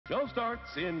Show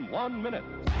starts in 1 minute.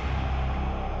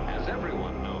 As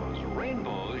everyone knows,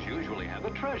 rainbows usually have a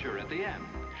treasure at the end.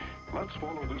 Let's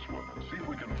follow this one and see if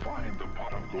we can find the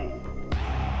pot of gold.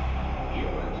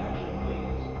 Your attention,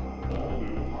 please. All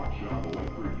new hot shot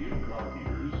electric in-car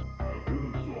heaters have been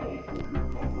installed for your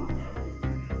comfort and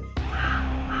convenience.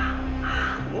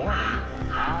 Warning,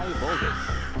 high voltage.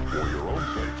 For your own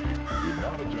safety, do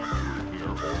not attempt to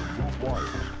repair or remove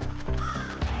wires.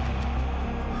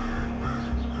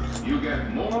 You get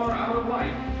more out of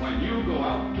life when you go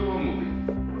out to a movie.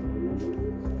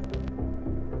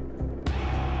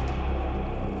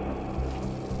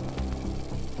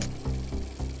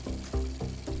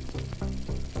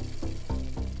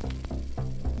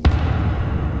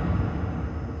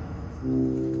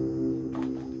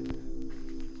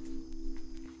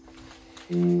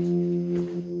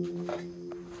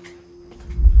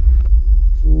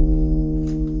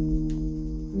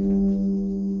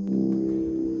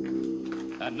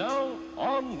 And now,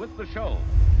 on with the show.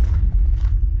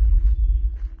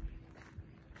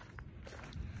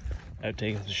 I've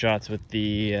taken some shots with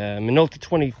the Minolta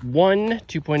 21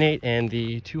 2.8 and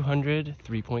the 200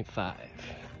 3.5.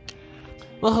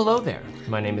 Well, hello there.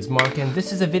 My name is Mark, and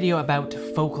this is a video about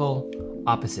focal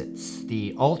opposites.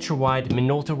 The ultra-wide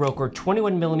Minolta Rokkor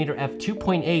 21mm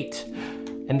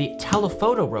f2.8 and the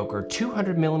telephoto Rokkor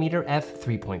 200mm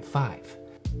f3.5.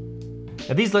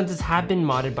 Now, these lenses have been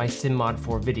modded by SimMod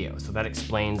for video, so that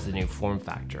explains the new form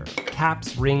factor.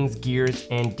 Caps, rings, gears,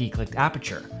 and declicked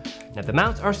aperture. Now, the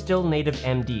mounts are still native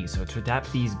MD, so to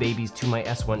adapt these babies to my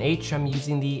S1H, I'm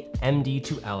using the MD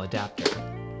to L adapter.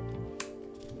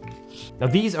 Now,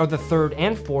 these are the third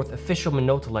and fourth official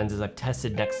Minolta lenses I've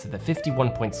tested next to the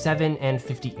 50-1.7 and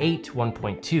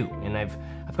 58-1.2, and I've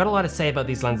got a lot to say about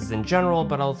these lenses in general,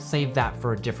 but I'll save that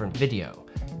for a different video.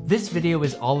 This video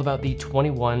is all about the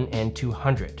 21 and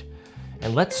 200,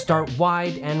 and let's start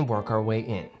wide and work our way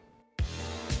in.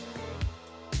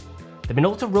 The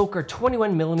Minolta Rokkor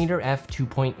 21mm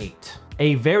f2.8,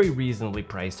 a very reasonably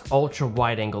priced ultra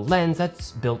wide angle lens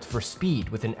that's built for speed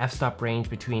with an f-stop range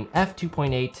between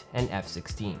f2.8 and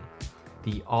f16.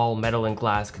 The all metal and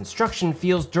glass construction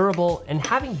feels durable, and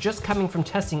having just coming from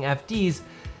testing FDs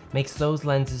makes those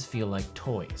lenses feel like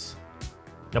toys.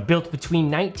 Now, built between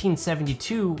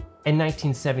 1972 and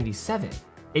 1977,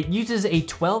 it uses a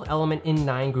 12-element in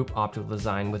 9-group optical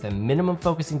design with a minimum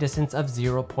focusing distance of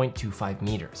 0.25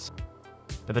 meters.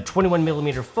 Now, the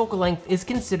 21mm focal length is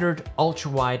considered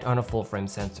ultra-wide on a full-frame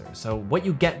sensor, so what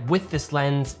you get with this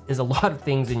lens is a lot of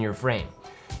things in your frame.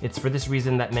 It's for this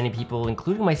reason that many people,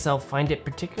 including myself, find it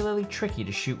particularly tricky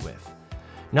to shoot with.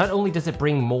 Not only does it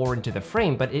bring more into the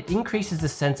frame, but it increases the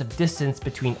sense of distance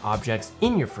between objects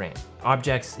in your frame.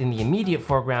 Objects in the immediate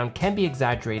foreground can be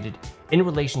exaggerated in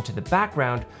relation to the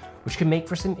background, which can make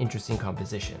for some interesting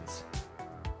compositions.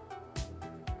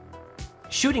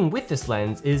 Shooting with this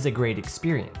lens is a great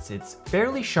experience. It's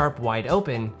fairly sharp wide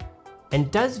open, and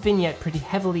does vignette pretty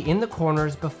heavily in the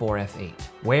corners before f8,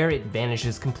 where it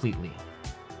vanishes completely.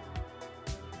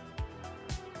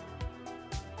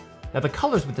 Now, the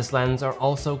colors with this lens are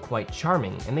also quite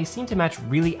charming, and they seem to match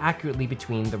really accurately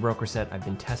between the Rokkor set I've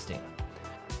been testing.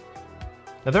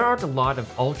 Now, there aren't a lot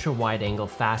of ultra wide angle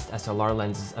fast SLR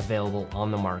lenses available on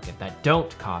the market that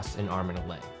don't cost an arm and a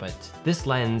leg, but this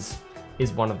lens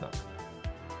is one of them.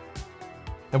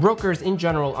 Now, Rokkors in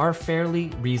general are fairly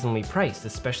reasonably priced,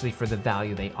 especially for the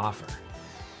value they offer.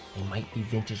 They might be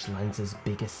vintage lenses'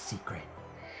 biggest secret.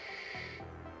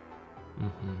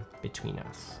 Between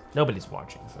us. Nobody's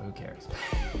watching, so who cares?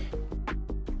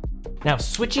 Now,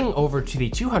 switching over to the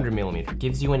 200mm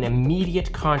gives you an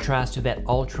immediate contrast to that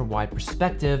ultra-wide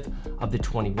perspective of the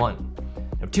 21.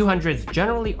 Now, 200s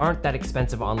generally aren't that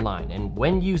expensive online, and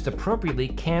when used appropriately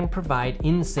can provide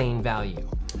insane value.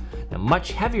 Now,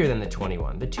 much heavier than the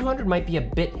 21, the 200 might be a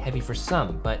bit heavy for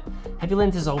some, but heavy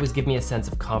lenses always give me a sense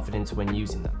of confidence when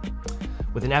using them.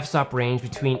 With an f-stop range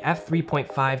between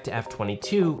f3.5 to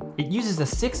f22, it uses a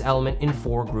 6-element in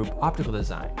 4-group optical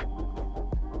design.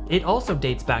 It also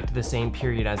dates back to the same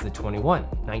period as the 21,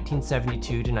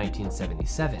 1972 to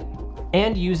 1977,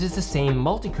 and uses the same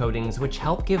multi-coatings which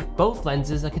help give both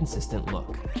lenses a consistent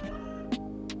look.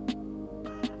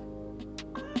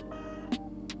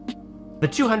 The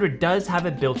 200 does have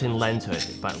a built-in lens hood,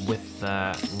 but with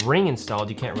the ring installed,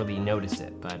 you can't really notice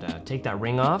it. But take that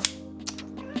ring off.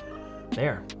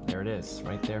 There it is,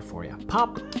 right there for you.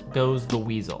 Pop goes the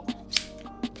weasel.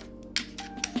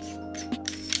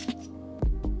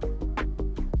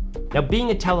 Now,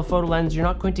 being a telephoto lens, you're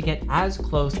not going to get as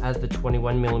close as the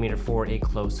 21mm for a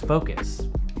close focus,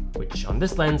 which on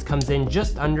this lens comes in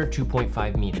just under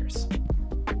 2.5 meters.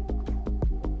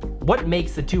 What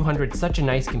makes the 200 such a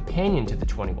nice companion to the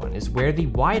 21 is where the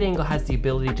wide angle has the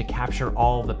ability to capture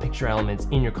all the picture elements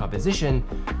in your composition,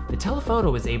 the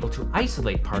telephoto is able to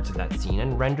isolate parts of that scene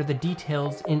and render the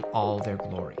details in all their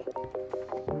glory.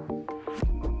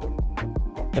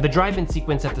 Now, the drive-in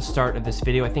sequence at the start of this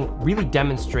video I think really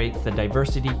demonstrates the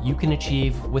diversity you can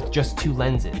achieve with just two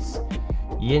lenses.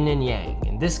 Yin and yang,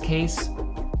 in this case,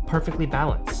 perfectly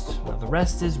balanced. Now the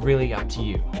rest is really up to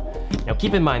you. Now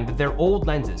keep in mind that they're old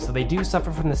lenses, so they do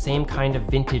suffer from the same kind of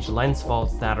vintage lens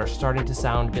faults that are starting to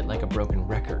sound a bit like a broken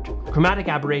record. Chromatic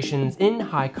aberrations in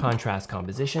high contrast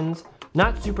compositions,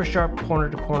 not super sharp corner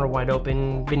to corner wide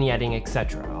open, vignetting,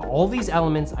 etc. All these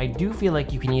elements I do feel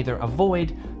like you can either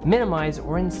avoid, minimize,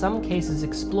 or in some cases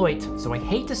exploit, so I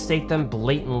hate to state them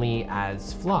blatantly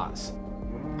as flaws.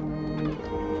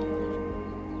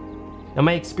 Now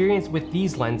my experience with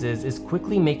these lenses is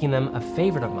quickly making them a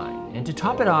favorite of mine, and to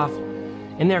top it off,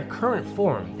 in their current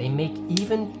form, they make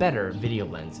even better video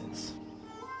lenses.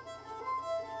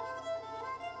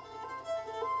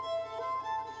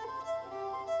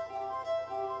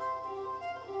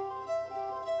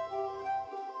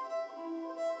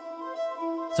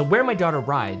 So where my daughter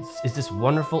rides is this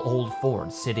wonderful old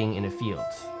Ford sitting in a field.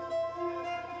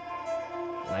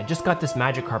 I just got this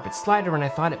magic carpet slider and I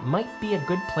thought it might be a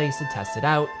good place to test it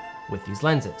out with these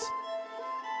lenses.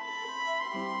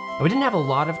 Now, we didn't have a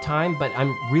lot of time, but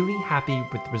I'm really happy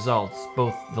with the results,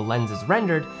 both the lenses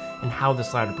rendered and how the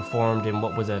slider performed in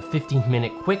what was a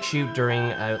 15-minute quick shoot during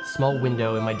a small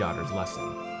window in my daughter's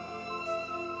lesson.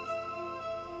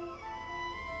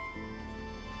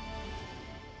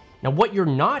 Now what you're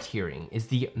not hearing is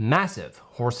the massive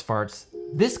horse farts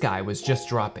this guy was just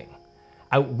dropping.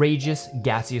 Outrageous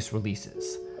gaseous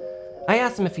releases. I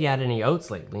asked him if he had any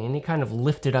oats lately, and he kind of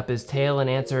lifted up his tail and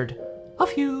answered, "A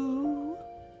few."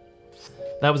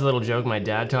 That was a little joke my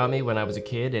dad taught me when I was a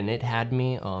kid, and it had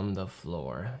me on the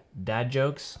floor. Dad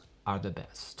jokes are the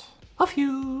best. A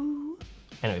few.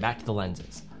 Anyway, back to the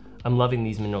lenses. I'm loving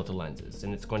these Minolta lenses,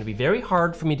 and it's going to be very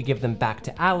hard for me to give them back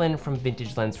to Alan from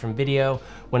Vintage Lens from Video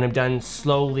when I'm done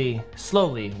slowly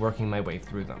working my way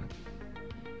through them.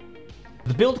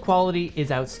 The build quality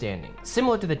is outstanding,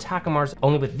 similar to the Takumars,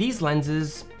 only with these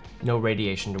lenses, no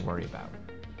radiation to worry about.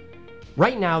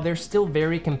 Right now, they're still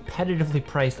very competitively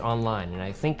priced online, and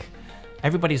I think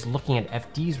everybody's looking at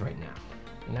FDs right now.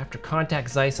 And after Contact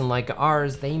Zeiss and Leica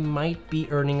Rs, they might be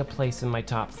earning a place in my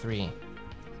top 3.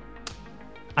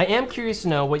 I am curious to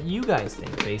know what you guys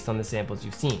think based on the samples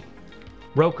you've seen.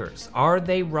 Rokkors, are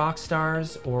they rock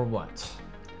stars or what?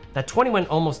 That 21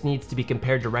 almost needs to be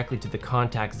compared directly to the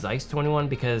Contact Zeiss 21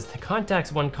 because the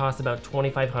Contax one costs about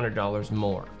 $2,500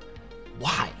 more.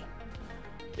 Why?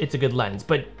 It's a good lens,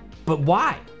 but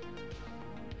why?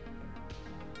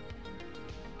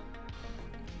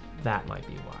 That might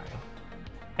be why.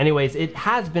 Anyways, it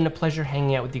has been a pleasure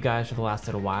hanging out with you guys for the last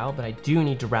little while, but I do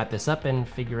need to wrap this up and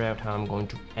figure out how I'm going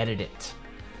to edit it.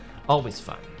 Always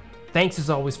fun. Thanks as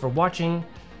always for watching,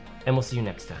 and we'll see you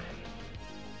next time.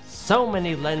 So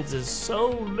many lenses, so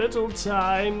little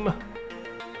time.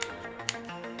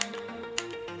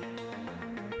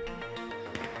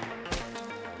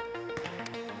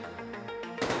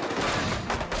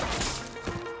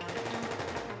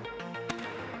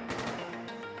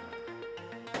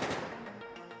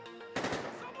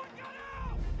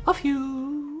 A few.